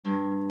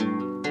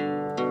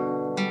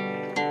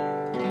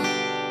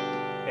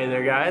Hey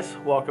there guys,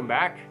 welcome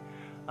back.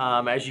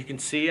 As you can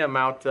see, I'm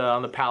out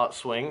on the pallet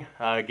swing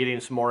getting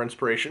some more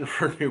inspiration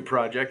for new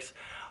projects.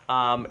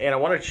 And I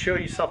wanted to show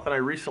you something I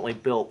recently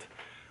built.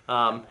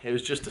 It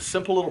was just a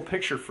simple little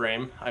picture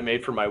frame I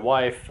made for my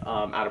wife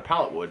out of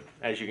pallet wood.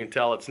 As you can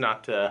tell, it's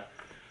not the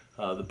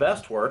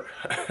best work.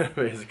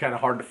 It's kind of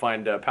hard to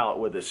find pallet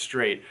wood that's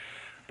straight.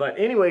 But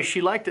anyway,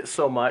 she liked it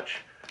so much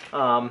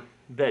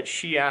that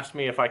she asked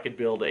me if I could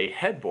build a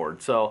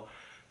headboard. So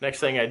next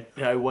thing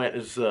I went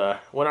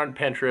on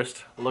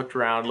Pinterest, looked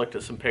around, looked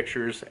at some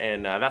pictures,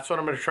 and that's what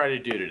I'm going to try to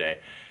do today,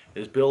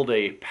 is build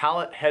a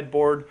pallet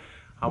headboard.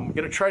 I'm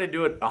going to try to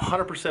do it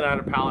 100% out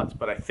of pallets,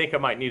 but I think I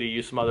might need to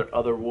use some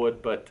other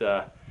wood. But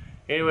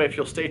anyway, if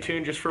you'll stay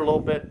tuned just for a little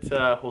bit,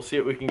 we'll see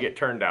what we can get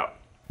turned out.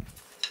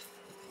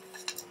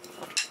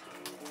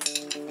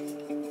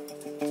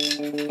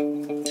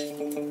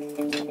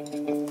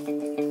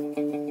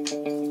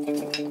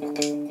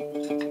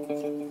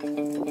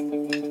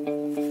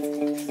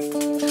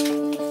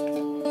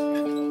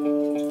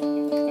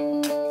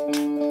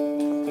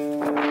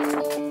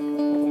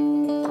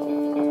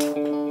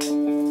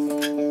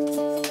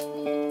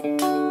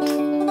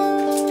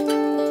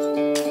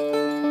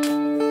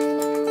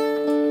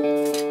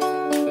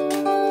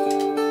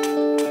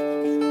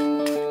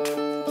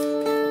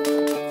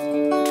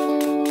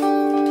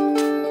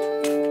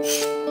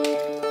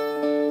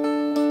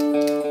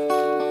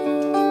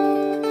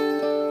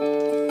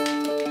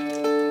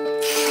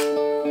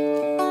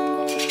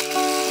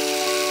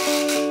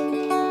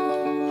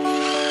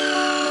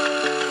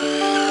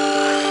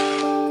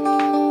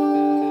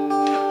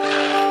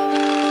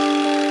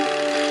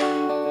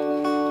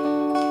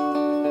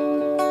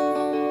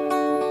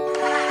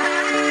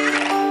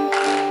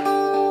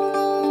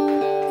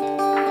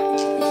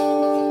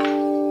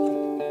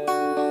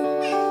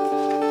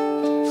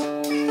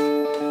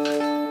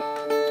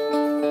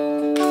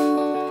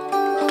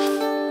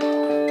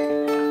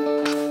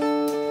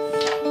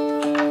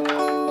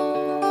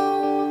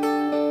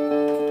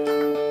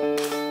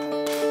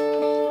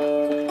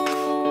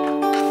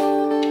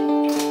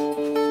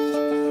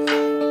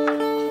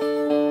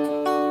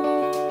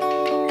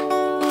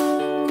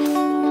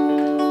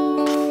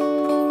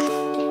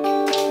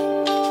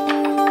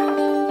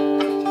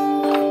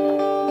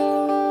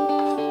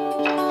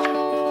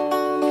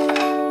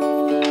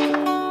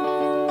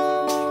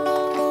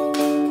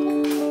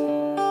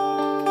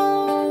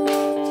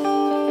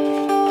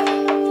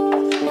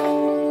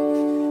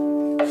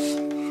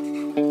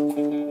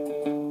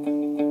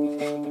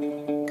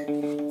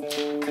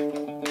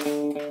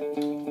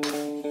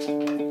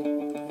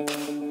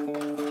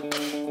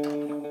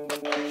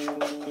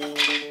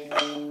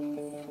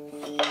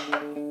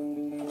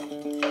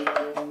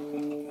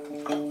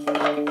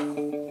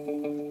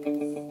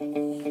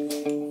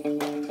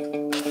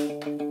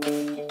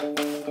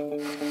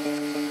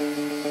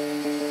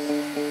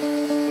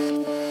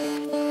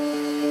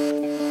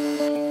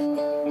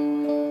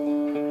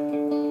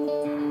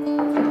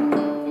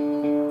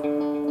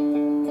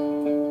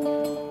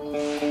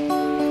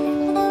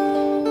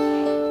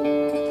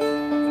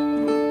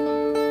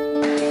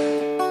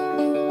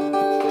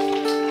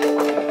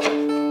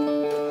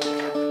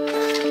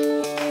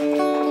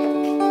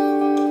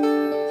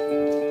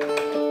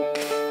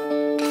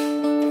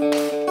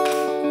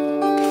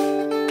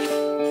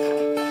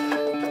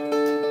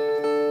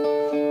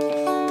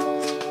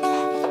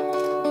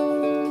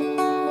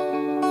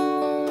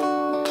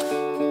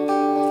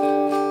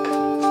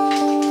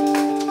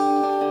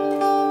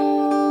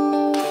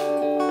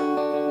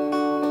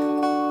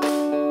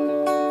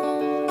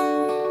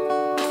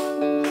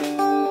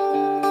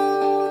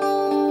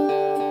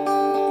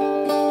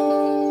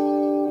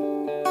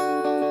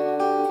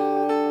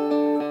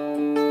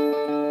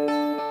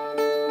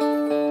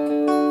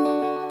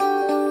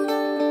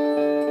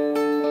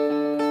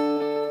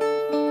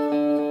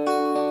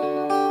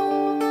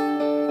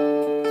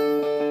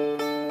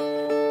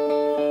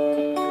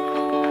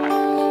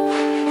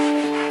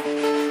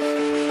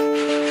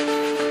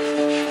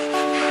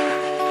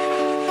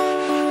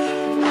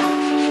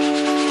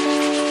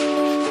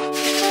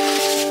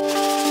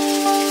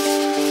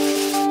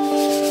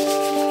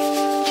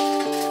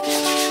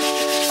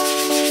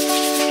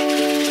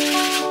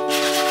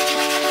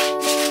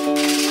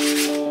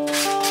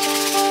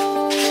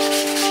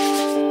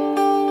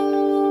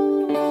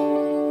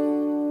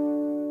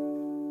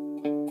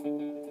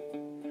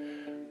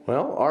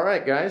 Well, all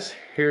right, guys,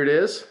 here it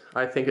is.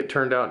 I think it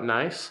turned out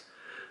nice.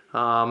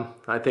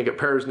 I think it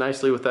pairs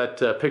nicely with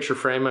that picture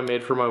frame I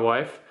made for my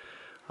wife.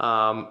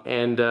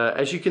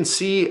 As you can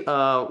see,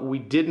 we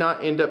did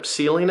not end up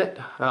sealing it.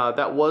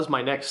 That was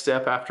my next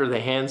step after the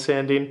hand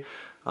sanding,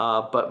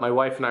 but my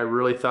wife and I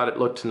really thought it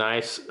looked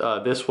nice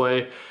this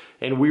way,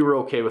 and we were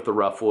okay with the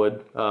rough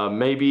wood.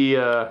 Maybe,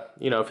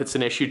 you know, if it's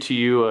an issue to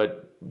you,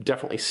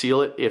 definitely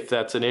seal it if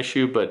that's an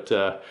issue,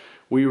 but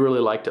we really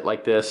liked it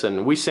like this,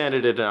 and we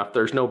sanded it enough.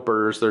 There's no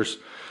burrs, there's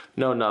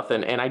no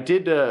nothing. And I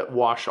did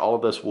wash all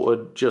of this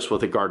wood just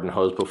with a garden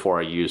hose before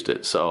I used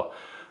it, so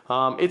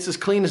it's as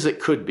clean as it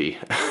could be.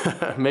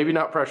 Maybe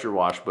not pressure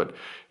wash, but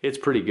it's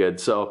pretty good.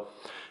 So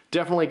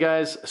definitely,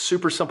 guys,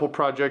 super simple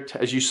project.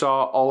 As you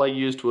saw, all I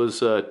used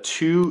was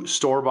 2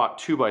 store-bought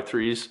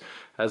 2x3s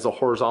as the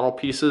horizontal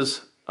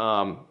pieces.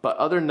 But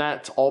other than that,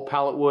 it's all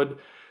pallet wood,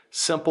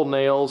 simple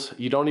nails.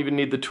 You don't even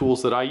need the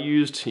tools that I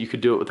used. You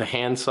could do it with a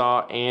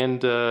handsaw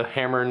and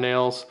hammer and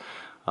nails,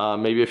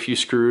 maybe a few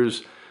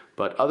screws.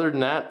 But other than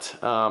that,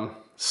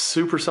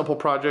 super simple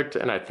project,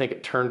 and I think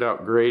it turned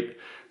out great.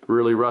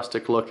 Really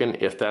rustic looking,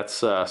 if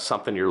that's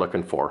something you're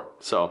looking for.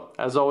 So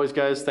as always,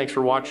 guys, thanks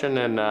for watching,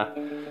 and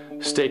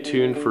stay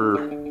tuned for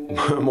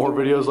more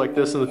videos like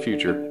this in the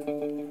future.